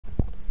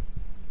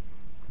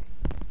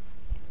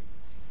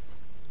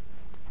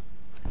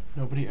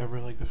Nobody ever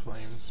liked the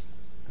Flames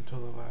until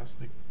the last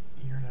like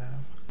year and a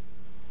half.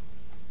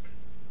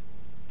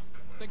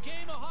 The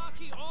game of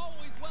hockey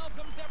always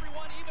welcomes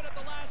everyone, even at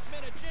the last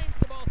minute. James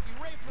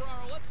Cybulski, Ray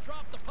Ferraro, let's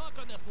drop the puck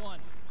on this one.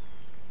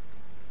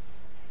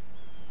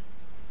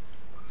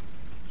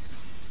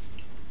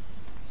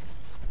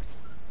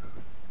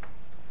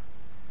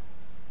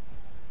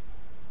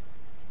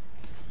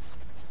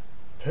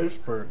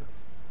 Pittsburgh,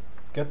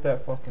 get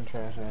that fucking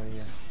trash out of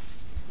here.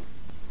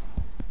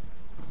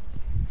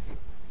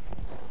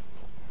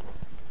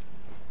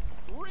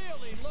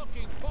 Really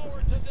looking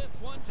forward to this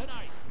one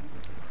tonight.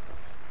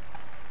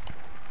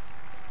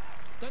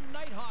 The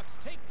Nighthawks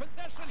take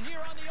possession here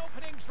on the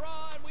opening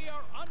draw, and we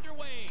are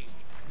underway.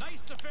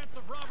 Nice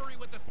defensive robbery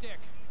with the stick.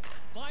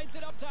 Slides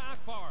it up to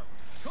Akbar.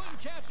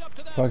 Couldn't catch up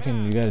to that Fucking,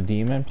 pass. you got a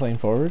D-man playing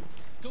forward?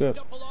 Scooped Good.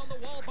 up along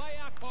the wall by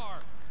Akbar.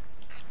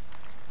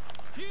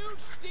 Huge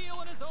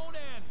steal in his own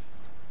end.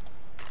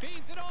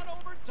 Feeds it on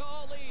over to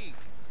Ali.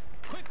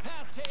 Quick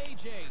pass to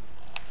AJ.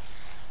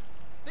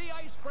 The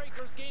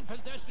Icebreakers gain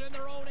possession in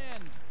their own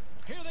end.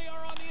 Here they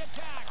are on the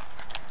attack.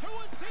 To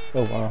his teammate.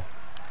 Oh, wow.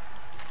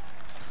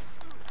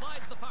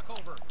 Slides the puck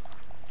over.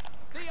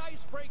 The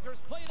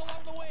Icebreakers played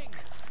along the wing.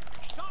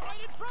 Shot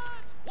right in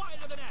front. Wide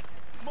of the net.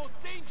 Most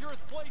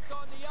dangerous place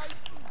on the ice,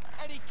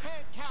 and he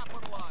can't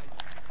capitalize.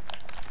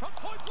 From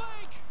point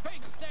blank.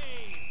 Big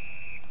save.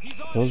 He's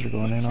on Those are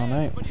going in all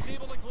night. But he's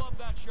able to glove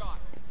that shot.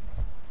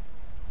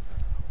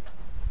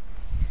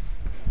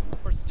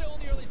 We're still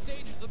in the early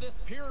stages of this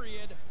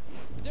period.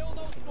 Still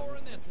no score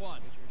in this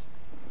one.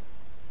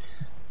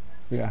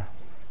 Yeah.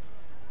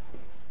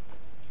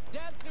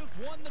 Datsuk's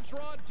won the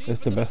draw deep. It's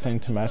the best thing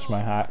to match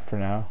my hat for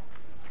now.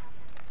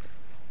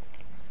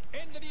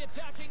 Into the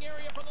attacking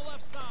area from the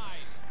left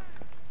side.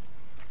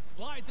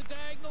 Slides it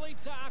diagonally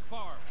to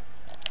Akbar.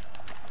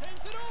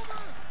 Sends it over.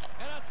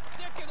 And a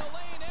stick in the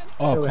lane. Ends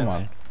Oh, come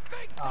on.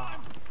 Big time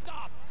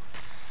stop.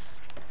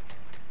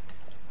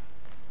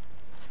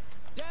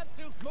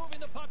 Datsuk's moving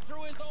the puck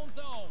through his own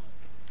zone.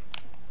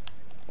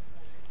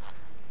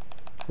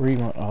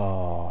 Rewind.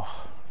 Oh.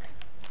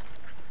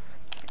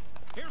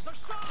 Here's a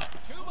shot.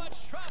 Too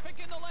much traffic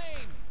in the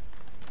lane.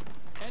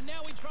 And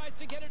now he tries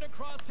to get it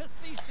across to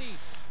Cece.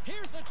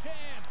 Here's a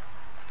chance.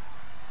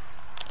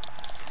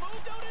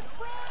 Moved out in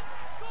front.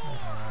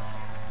 Score.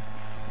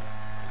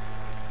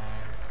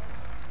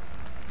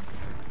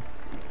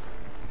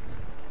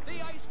 The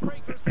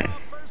Icebreakers draw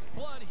first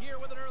blood here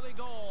with an early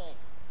goal.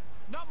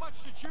 Not much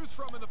to choose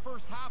from in the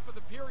first half of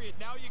the period.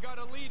 Now you got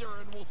a leader,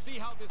 and we'll see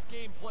how this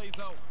game plays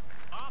out.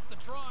 Off the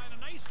draw, and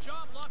a nice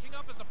job locking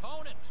up his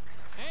opponent.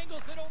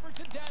 Angles it over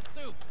to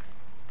Datsuk.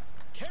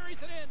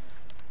 Carries it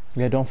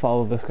in. Yeah, don't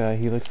follow this guy.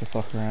 He likes to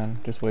fuck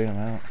around. Just wait him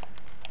out.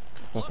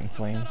 Fucking Looks to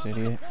Flames, set up at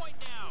the idiot. point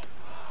now.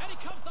 And he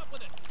comes up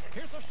with it.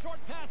 Here's a short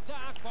pass to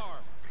Akbar.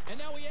 And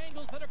now he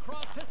angles it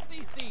across to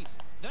Cece.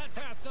 That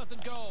pass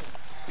doesn't go.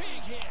 Big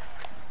hit.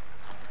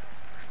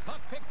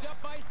 Puck picked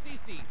up by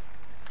Cece.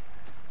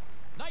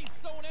 Nice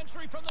zone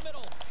entry from the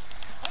middle.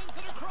 Sends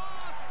it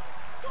across.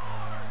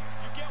 Scores!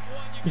 You get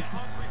one, you get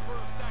hungry for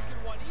a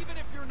second one. Even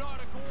if you're not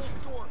a goal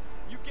scorer,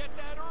 you get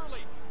that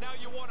early. Now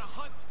you want to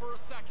hunt for a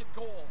second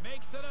goal.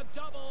 Makes it a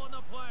double on the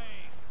play.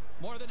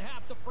 More than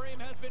half the frame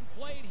has been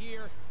played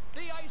here.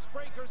 The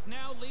Icebreakers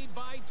now lead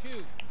by 2.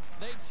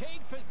 They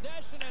take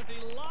possession as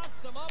he locks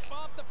them up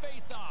off the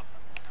faceoff.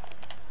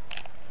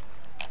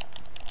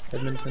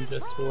 Edmonton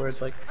just scored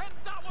like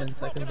 10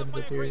 seconds into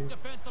the period.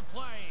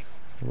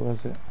 Who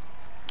was it?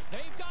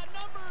 They've got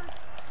numbers.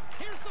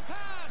 Here's the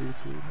pass.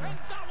 And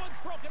that one's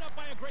broken up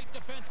by a great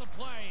defensive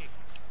play.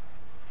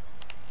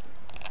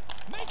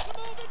 Makes a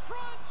move in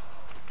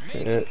front.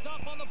 Make a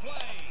stop on the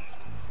play.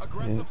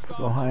 Aggressive stop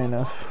go high on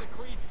enough. top of the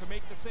crease to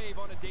make the save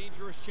on a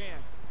dangerous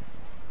chance.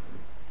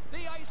 The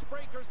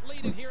Icebreakers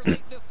lead it here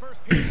late this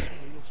first period.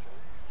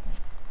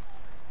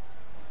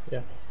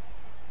 Yeah.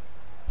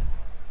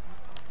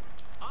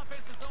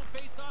 Offense's zone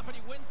face-off, and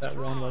he wins the That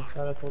draw. one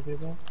website I told you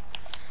about?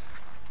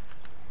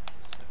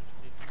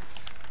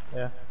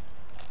 Yeah.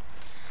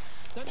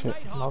 The Shit.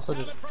 Nighthawks You can also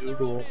have just it from their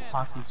Google own end.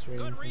 hockey Good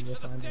streams reach and you'll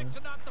to the find stick them. to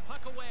knock the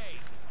puck away.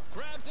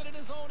 Grabs it in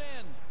his own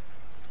end.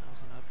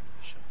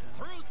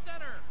 Through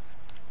center.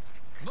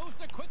 Moves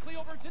it quickly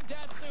over to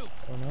Datsuk.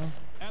 Oh no?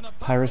 And the puck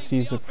Piracy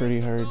leaves is the a pretty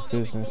offensive hard zone. They'll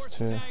be business forced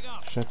to tag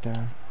up. shut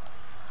down.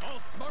 Oh,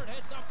 smart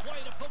heads up play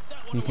to poke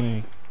that one You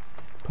away. can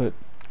put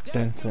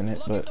dents in Datsuk's it,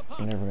 lugging but the puck.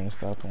 you're never gonna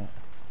stop it.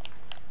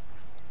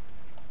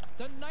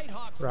 The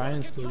Nighthawks Ryan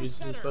working still through uses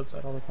this center.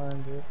 website all the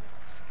time, dude.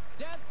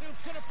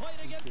 Datsuk's gonna play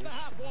it against the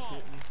half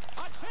wall.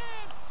 A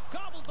chance!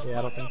 Gobbles the Yeah,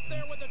 I don't puck think up so.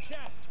 there with the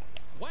chest.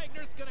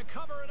 Wagner's gonna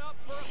cover it up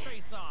for a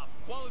face-off.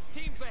 While his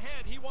team's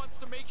ahead, he wants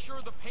to make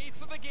sure the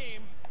pace of the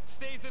game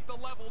stays at the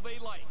level they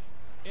like.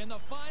 In the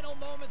final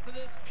moments of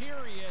this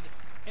period,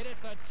 and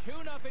it's a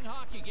 2-0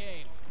 hockey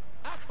game.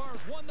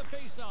 Akbar's won the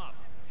face-off.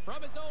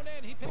 From his own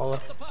end, he picks up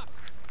the puck.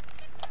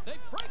 They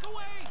break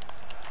away.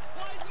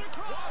 Slides it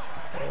across.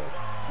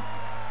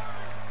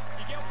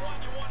 You get one,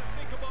 you want to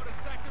think about a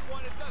second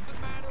one. It doesn't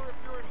matter if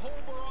you're at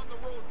home or on the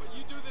road, but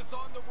you do this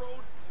on the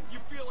road, you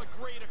feel a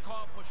great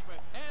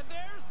accomplishment. And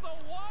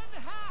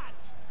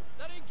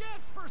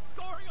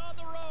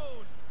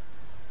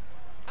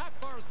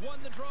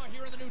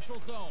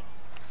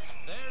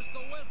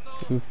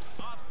Oops.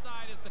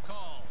 Offside is the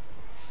call.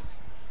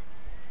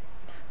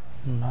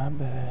 My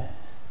bad.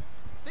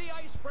 The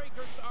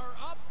Icebreakers are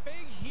up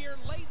big here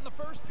late in the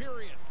first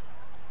period.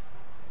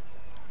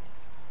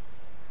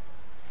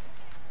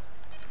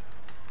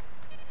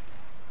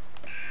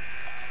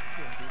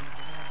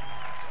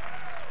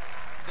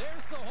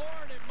 There's the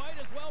horn. It might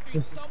as well be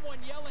someone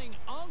yelling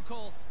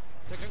 "Uncle"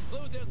 to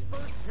conclude this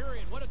first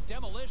period. What a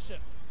demolition.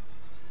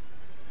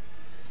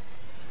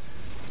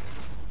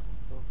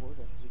 Oh,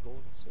 Horton has a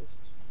goal and assist.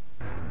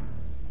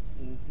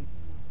 Mm-hmm.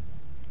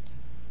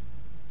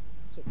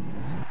 So,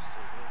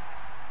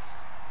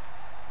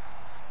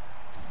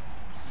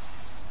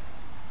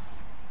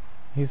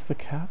 He's the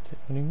captain.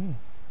 What do you mean?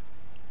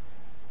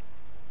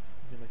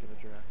 I mean, like in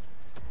a draft.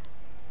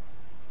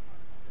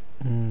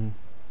 Hmm.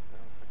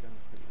 I got him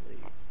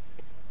pretty late.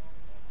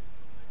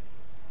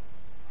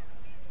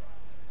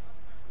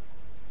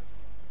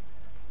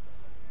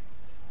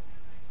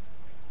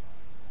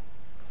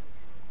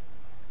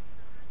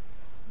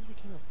 We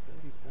came off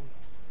 30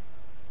 points.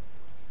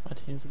 My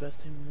team's the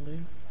best team in the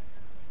league.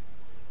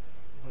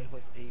 We have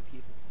like 8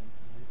 people playing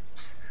tonight.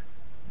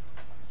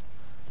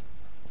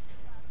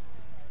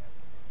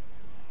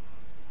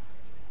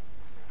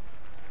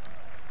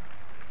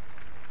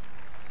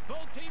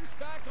 Both teams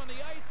back on the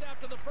ice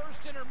after the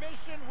first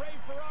intermission. Ray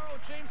Ferraro,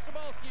 James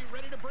Cebulski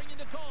ready to bring in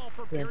the call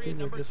for period Vancouver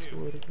number just 2.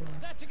 scored again.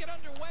 Set to get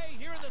underway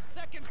here in the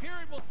second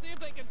period. We'll see if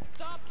they can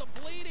stop the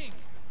bleeding.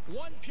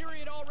 One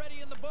period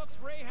already in the books.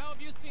 Ray, how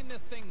have you seen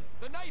this thing?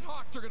 The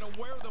Nighthawks are going to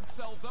wear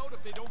themselves out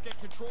if they don't get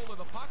control of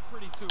the puck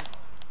pretty soon.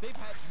 They've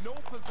had no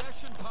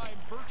possession time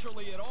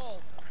virtually at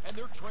all, and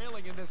they're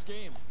trailing in this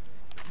game.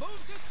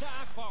 Moves it to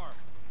Akbar.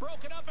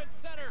 Broken up at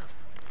center.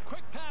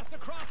 Quick pass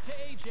across to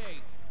AJ.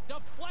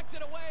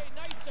 Deflected away.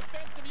 Nice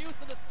defensive use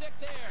of the stick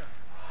there.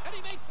 And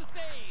he makes the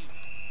save.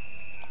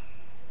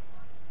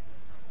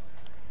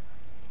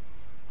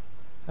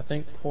 I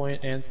think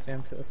Point and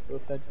Stamkos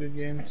both had good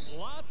games.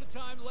 Lots of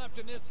time left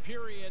in this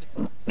period.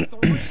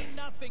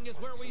 3-0 is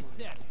where we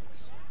sit.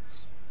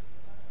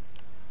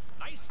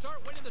 Nice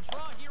start winning the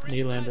draw here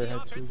inside Nylander the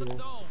had 2 offensive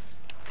goals. zone.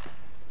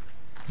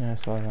 Yeah, I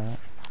saw that.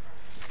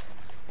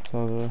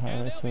 Saw the And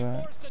highlights they'll of be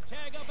that. forced to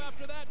tag up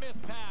after that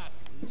missed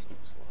pass. He's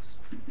almost lost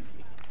some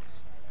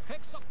games.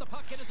 Picks up the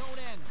puck in his own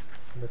end.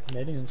 The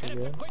Canadians are And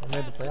it's a good. quick They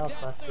made pass the to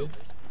playoffs last year. Datsyuk.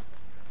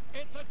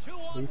 It's a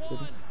Leafs 2-on-1.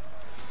 didn't.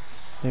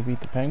 They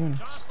beat the Penguins.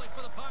 Jostling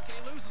for the puck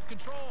and he loses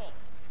control.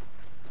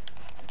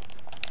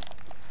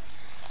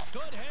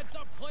 Good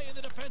heads-up play in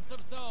the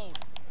defensive zone.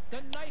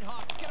 The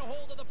Nighthawks get a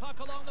hold of the puck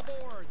along the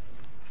boards.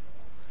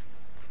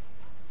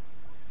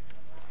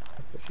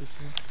 That's what she's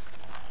saying.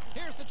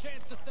 Here's a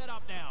chance to set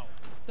up now.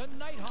 The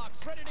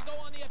Nighthawks ready to go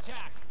on the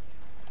attack.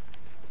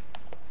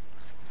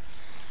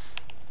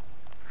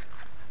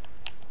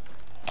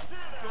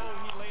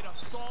 Oh, he laid a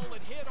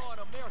solid hit on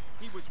him there.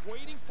 He was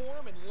waiting for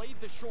him and laid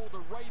the shoulder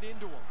right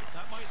into him.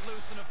 That might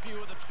loosen a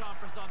few of the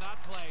chompers on that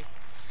play.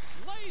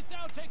 Lays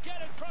out to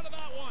get in front of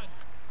that one.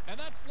 And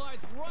that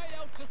slides right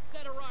out to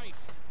center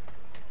ice.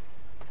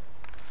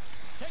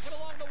 Taken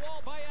along the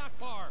wall by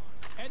Akbar.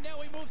 And now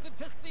he moves it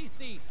to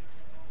Cece.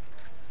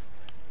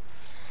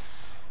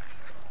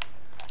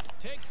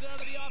 Takes it out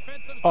of the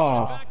offensive zone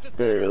and Oh, back to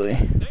center. barely.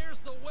 There's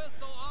the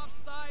whistle.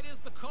 Offside is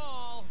the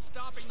call,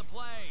 stopping the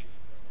play.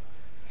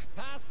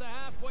 Past the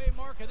halfway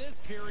mark of this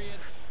period,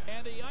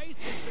 and the ice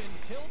has been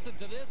tilted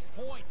to this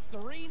point.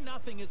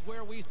 3-0 is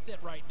where we sit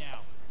right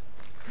now.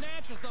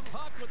 Snatches the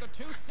puck with the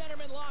 2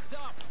 centermen locked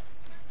up.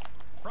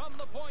 From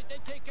the point, they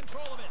take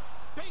control of it.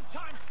 Big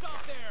time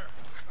stop there.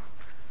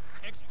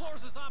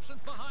 Explores his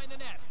options behind the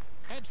net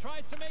and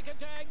tries to make a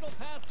diagonal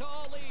pass to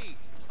Ali.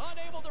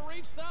 Unable to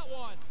reach that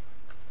one.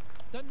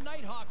 The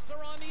Nighthawks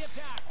are on the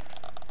attack.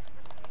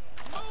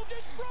 Moved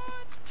in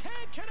front.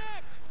 Can't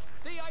connect.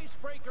 The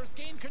Icebreakers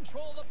gain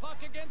control of the puck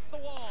against the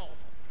wall.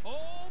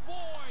 Oh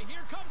boy, here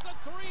comes a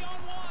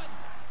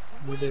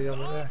 3-on-1 with Maybe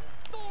over there.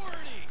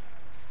 authority.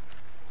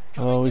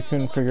 Well, we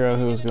couldn't figure out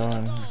who was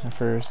going at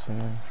first,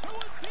 and then To his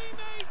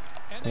teammate,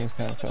 and things they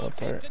kind of fell found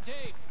it on apart. tape to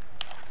tape.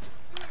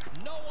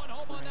 No one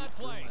home on that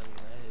play. My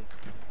legs.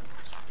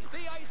 The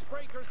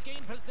Icebreakers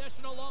gain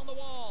possession along the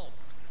wall.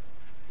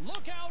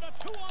 Look out, a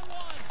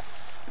 2-on-1.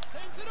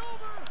 Sends it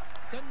over.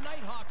 The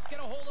Nighthawks get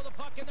a hold of the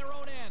puck in their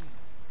own end.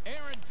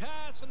 Aaron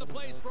pass and the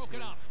play's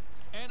broken up.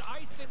 And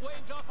Ison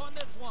waved off on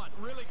this one.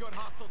 Really good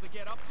hustle to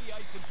get up the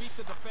ice and beat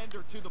the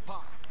defender to the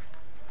puck.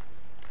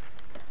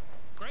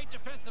 Great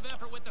defensive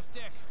effort with the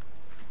stick.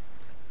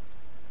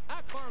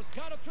 Akbar's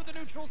got it through the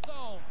neutral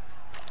zone.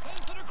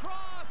 Sends it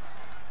across.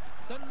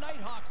 The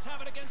Nighthawks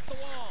have it against the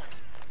wall.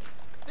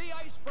 The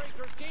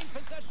Icebreakers gain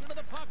possession of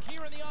the puck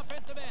here in the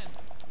offensive end.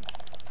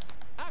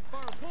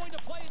 Akbar's going to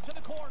play it to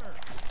the corner.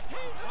 Tees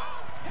it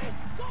up. He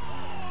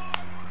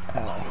scores!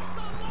 Lost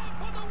the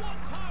lock on the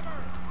one-timer.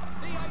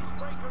 The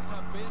Icebreakers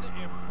have been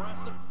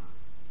impressive.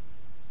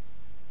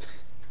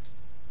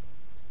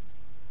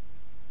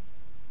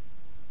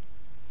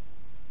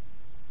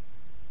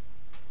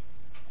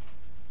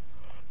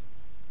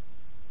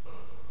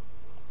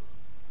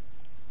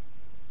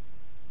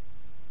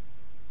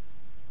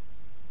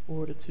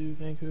 4-2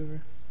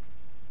 Vancouver.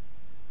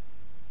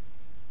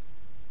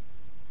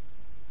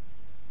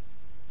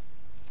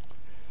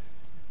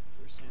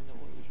 First time the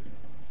Oilers are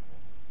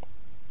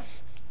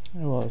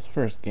down. Well, it's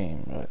first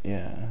game, but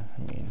yeah,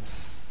 I mean,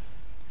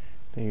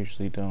 they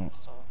usually don't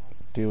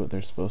do what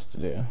they're supposed to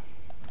do.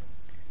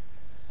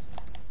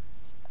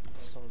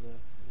 Saw the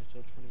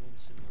NHL 21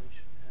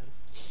 simulation had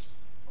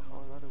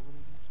Colorado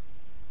winning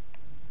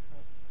the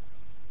cup.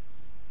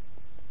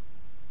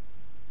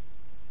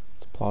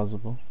 It's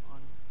plausible.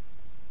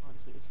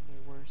 Honestly, isn't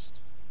their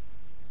worst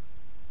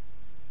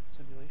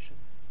simulation.